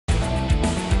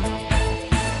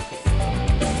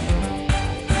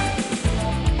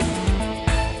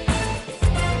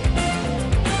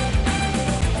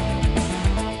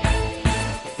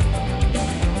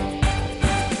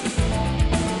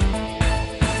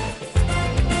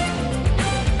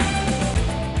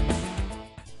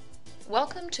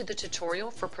to the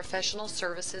tutorial for Professional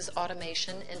Services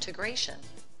Automation Integration.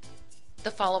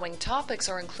 The following topics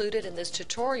are included in this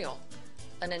tutorial: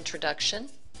 an introduction,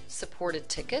 supported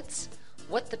tickets,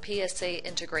 what the PSA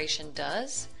integration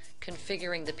does,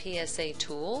 configuring the PSA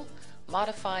tool,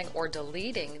 modifying or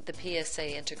deleting the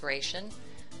PSA integration,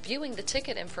 viewing the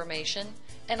ticket information,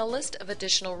 and a list of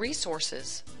additional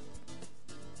resources.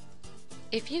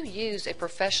 If you use a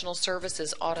professional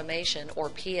services automation or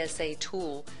PSA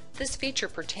tool, this feature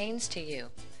pertains to you.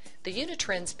 The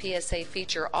Unitrends PSA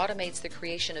feature automates the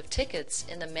creation of tickets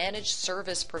in the Managed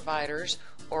Service Providers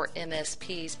or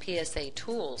MSPs PSA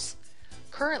tools.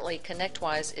 Currently,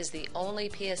 Connectwise is the only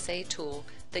PSA tool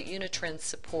that Unitrends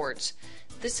supports.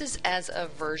 This is as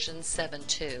of version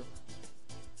 7.2.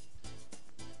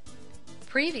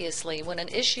 Previously, when an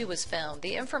issue was found,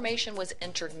 the information was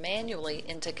entered manually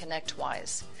into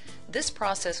Connectwise. This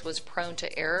process was prone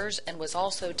to errors and was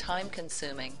also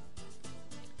time-consuming.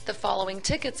 The following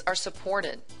tickets are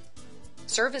supported: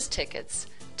 service tickets,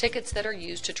 tickets that are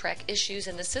used to track issues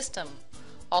in the system.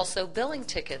 Also billing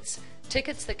tickets,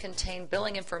 tickets that contain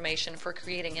billing information for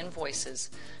creating invoices.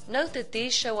 Note that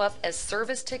these show up as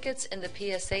service tickets in the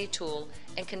PSA tool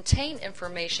and contain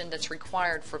information that's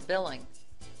required for billing.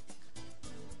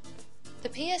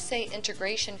 The PSA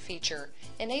integration feature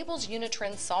enables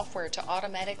Unitrends software to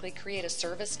automatically create a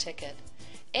service ticket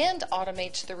and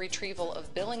automates the retrieval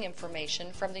of billing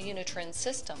information from the Unitrends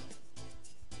system.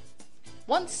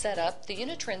 Once set up, the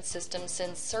Unitrends system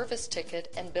sends service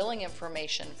ticket and billing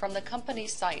information from the company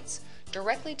sites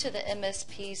directly to the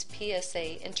MSP's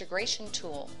PSA integration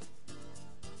tool.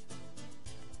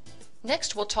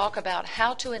 Next, we'll talk about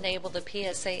how to enable the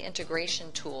PSA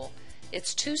integration tool.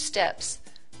 It's 2 steps.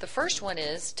 The first one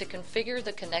is to configure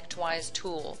the Connectwise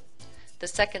tool. The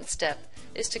second step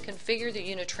is to configure the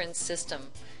Unitrends system.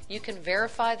 You can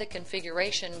verify the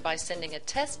configuration by sending a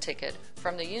test ticket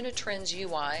from the Unitrends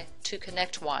UI to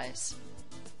Connectwise.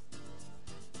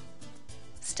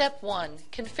 Step 1.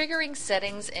 Configuring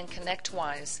settings in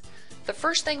Connectwise. The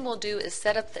first thing we'll do is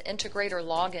set up the integrator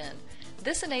login.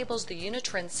 This enables the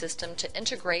Unitrends system to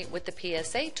integrate with the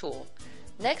PSA tool.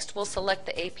 Next, we'll select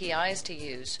the APIs to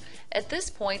use. At this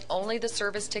point, only the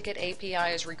Service Ticket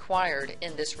API is required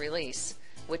in this release,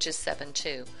 which is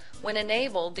 7.2. When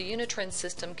enabled, the Unitrends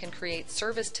system can create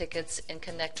service tickets in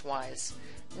Connectwise.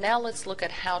 Now let's look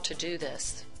at how to do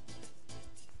this.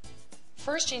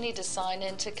 First, you need to sign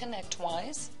in to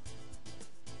Connectwise.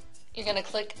 You're going to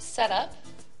click Setup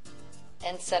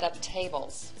and Set Up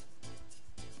Tables.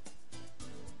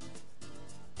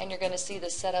 And you're going to see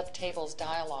the Setup Tables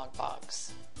dialog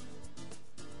box.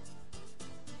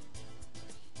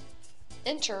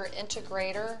 Enter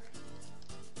Integrator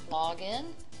Login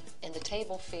in the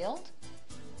table field,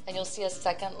 and you'll see a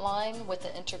second line with the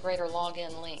Integrator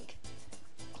Login link.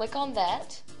 Click on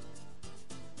that.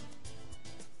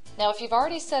 Now, if you've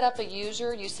already set up a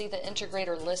user, you see the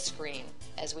Integrator list screen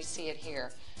as we see it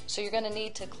here. So you're going to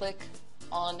need to click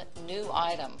on New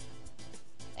Item,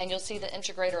 and you'll see the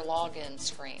Integrator Login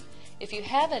screen. If you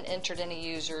haven't entered any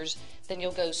users, then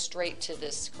you'll go straight to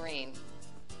this screen.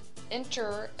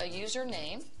 Enter a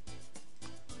username,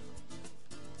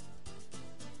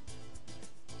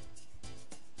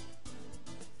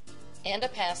 and a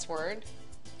password.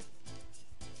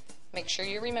 Make sure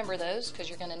you remember those because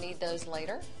you're going to need those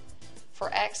later.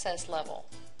 For access level,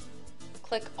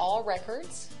 click All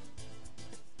Records,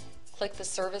 click the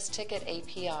Service Ticket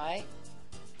API.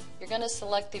 You're going to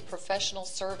select the Professional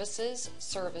Services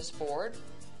Service Board,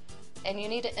 and you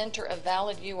need to enter a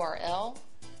valid URL.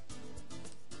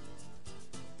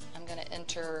 I'm going to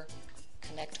enter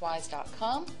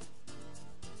connectwise.com.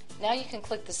 Now you can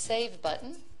click the Save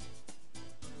button,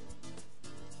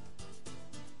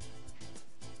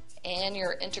 and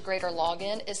your integrator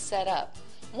login is set up.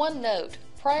 One note: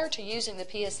 prior to using the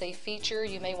PSA feature,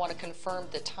 you may want to confirm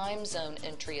the time zone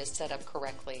entry is set up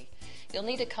correctly. You'll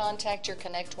need to contact your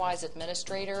Connectwise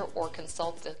administrator or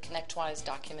consult the Connectwise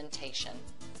documentation.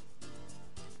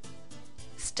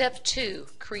 Step 2.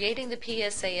 Creating the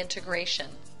PSA integration.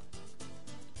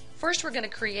 First, we're going to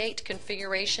create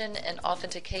configuration and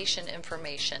authentication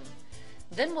information.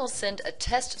 Then we'll send a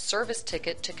test service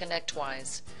ticket to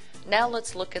Connectwise. Now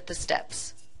let's look at the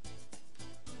steps.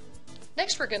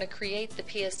 Next, we're going to create the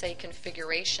PSA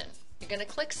configuration. You're going to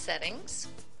click Settings,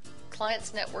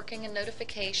 Clients Networking and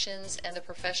Notifications, and the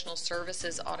Professional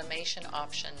Services Automation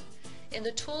option. In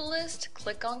the tool list,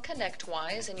 click on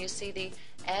Connectwise and you see the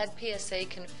Add PSA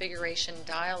Configuration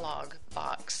dialog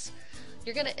box.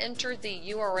 You're going to enter the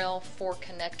URL for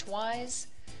Connectwise.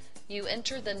 You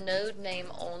enter the node name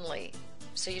only,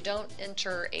 so you don't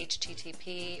enter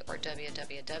HTTP or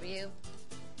www.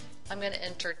 I'm going to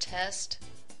enter test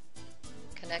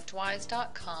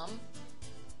Connectwise.com.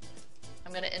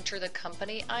 I'm going to enter the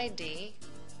company ID.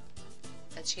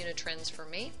 That's Unitrends for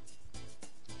me.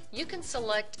 You can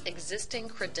select existing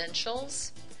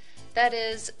credentials. That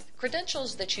is,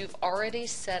 credentials that you've already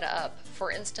set up. For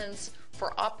instance,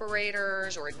 for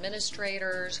operators or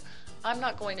administrators, I'm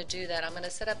not going to do that. I'm going to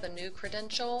set up a new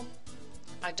credential.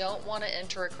 I don't want to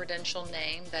enter a credential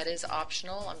name. That is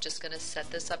optional. I'm just going to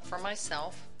set this up for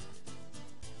myself.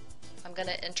 I'm going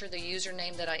to enter the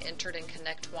username that I entered in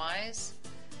Connectwise,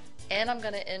 and I'm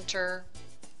going to enter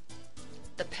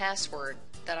the password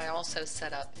that I also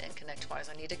set up in Connectwise.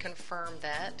 I need to confirm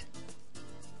that.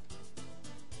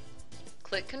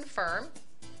 Click Confirm.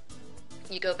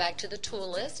 You go back to the tool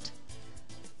list,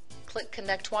 click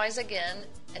Connectwise again,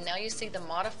 and now you see the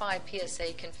Modify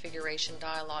PSA Configuration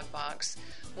dialog box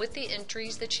with the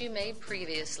entries that you made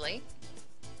previously.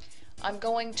 I'm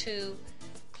going to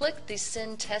click the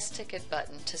Send Test Ticket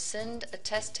button to send a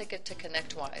test ticket to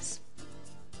Connectwise.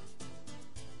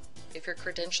 If your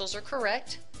credentials are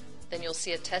correct, then you'll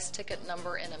see a test ticket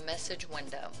number in a message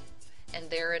window. And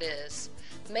there it is.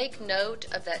 Make note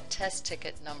of that test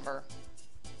ticket number.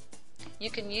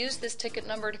 You can use this ticket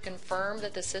number to confirm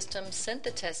that the system sent the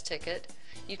test ticket.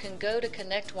 You can go to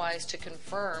Connectwise to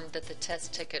confirm that the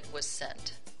test ticket was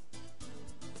sent.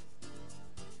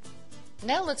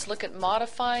 Now let's look at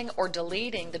modifying or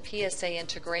deleting the PSA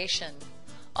integration.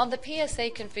 On the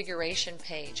PSA configuration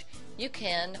page, you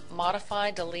can modify,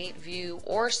 delete, view,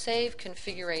 or save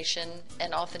configuration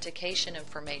and authentication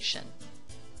information.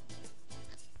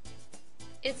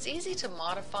 It's easy to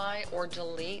modify or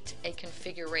delete a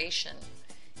configuration.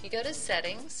 You go to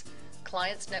Settings,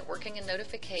 Clients Networking and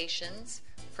Notifications,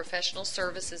 Professional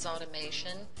Services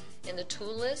Automation. In the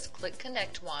tool list, click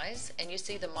Connectwise, and you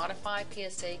see the Modify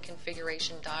PSA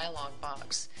Configuration dialog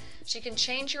box. So you can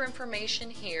change your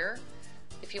information here.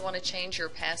 If you want to change your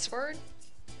password,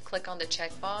 click on the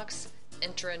checkbox,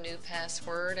 enter a new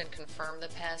password and confirm the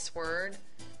password.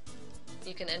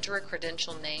 You can enter a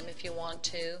credential name if you want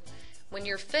to. When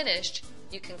you're finished,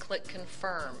 you can click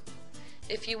Confirm.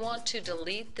 If you want to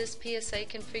delete this PSA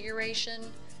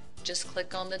configuration, just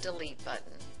click on the Delete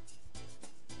button.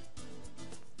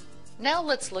 Now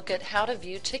let's look at how to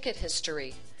view ticket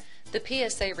history. The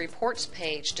PSA Reports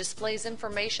page displays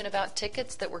information about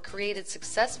tickets that were created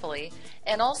successfully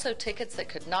and also tickets that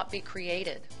could not be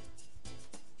created.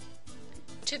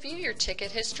 To view your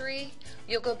ticket history,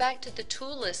 you'll go back to the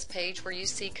Tool List page where you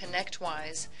see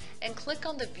Connectwise and click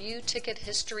on the View Ticket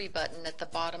History button at the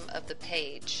bottom of the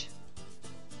page.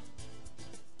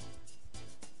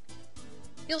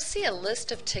 You'll see a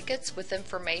list of tickets with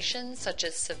information such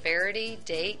as severity,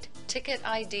 date, ticket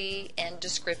ID, and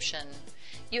description.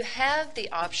 You have the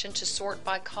option to sort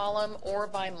by column or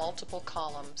by multiple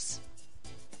columns.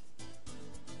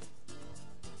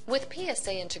 With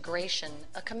PSA integration,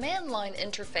 a command line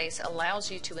interface allows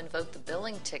you to invoke the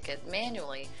billing ticket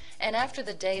manually and after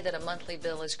the day that a monthly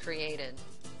bill is created.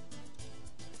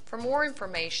 For more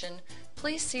information,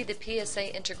 please see the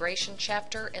PSA Integration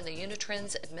chapter in the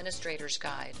Unitrends Administrator's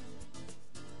Guide.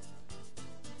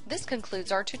 This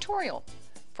concludes our tutorial.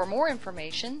 For more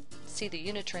information, see the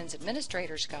Unitrends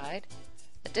Administrator's Guide,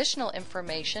 additional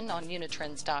information on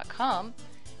unitrends.com,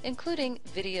 including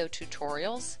video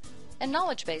tutorials and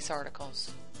knowledge base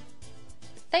articles.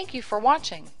 Thank you for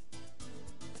watching.